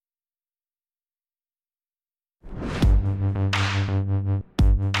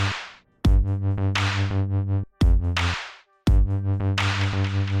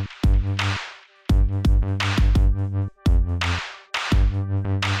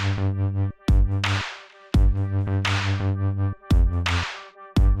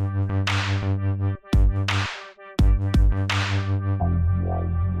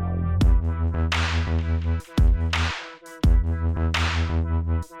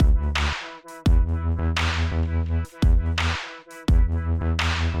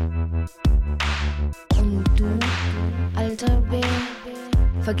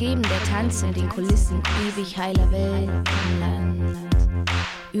Vergeben der Tanz in den Kulissen ewig heiler Weltenland.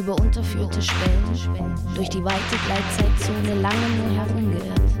 Über unterführte Schwellen, durch die weite Gleitzeitzone lange nur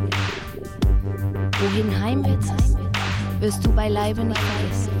herumgeirrt. Wohin heimwärts ist, wirst du beileibe nicht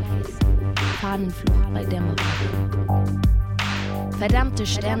vergessen. Fahnenflucht bei Dämmerung. Verdammte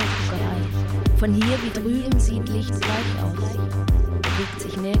Sterneguckerei, von hier wie drüben sieht Licht gleich aus, bewegt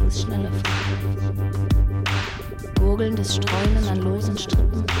sich nirgends schneller vor. Gurgelndes Streunen an losen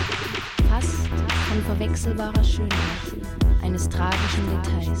Strippen, fast von verwechselbarer Schönheit, eines tragischen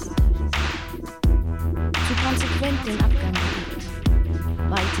Details. Zu konsequent den Abgang gelegt,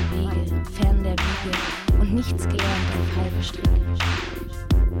 weite Wege, fern der Wiege und nichts gelernt auf halbe Strecke.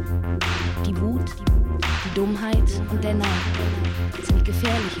 Die Wut, die Dummheit und der Neid sind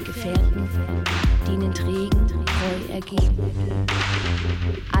gefährliche Gefährten, die in den Trägen treu ergeben.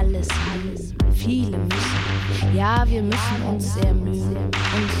 Alles, viele müssen, ja, wir müssen uns sehr mühen,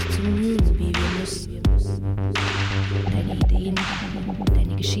 uns zu mühen, wie wir müssen. Deine Ideen,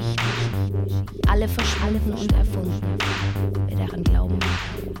 deine Geschichten, alle verschwunden und erfunden, wer daran glauben mag.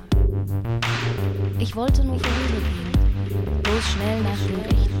 Ich wollte nur vorübergehen, bloß schnell nach dem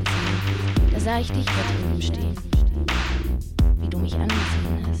Rechten sehen, da sah ich dich da drüben stehen, wie du mich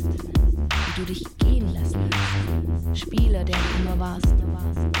angesehen hast, wie du dich gehen lassen hast, Spieler, der du immer warst.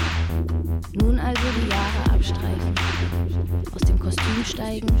 Nun also die Jahre abstreifen, aus dem Kostüm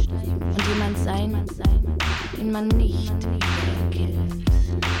steigen und jemand sein, den man nicht wiedererkennt.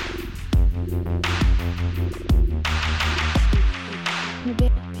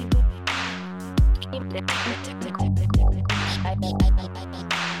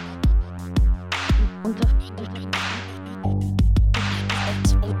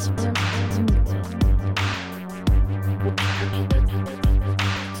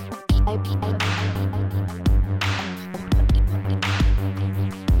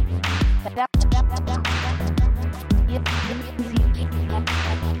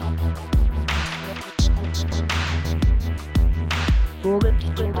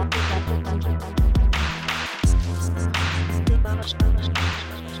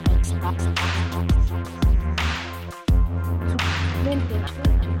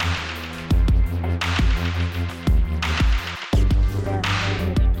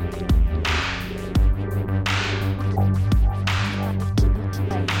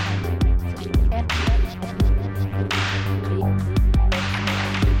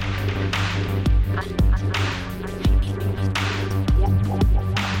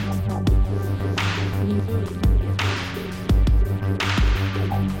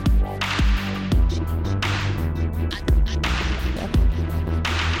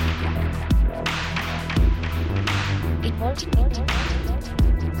 Ich wollte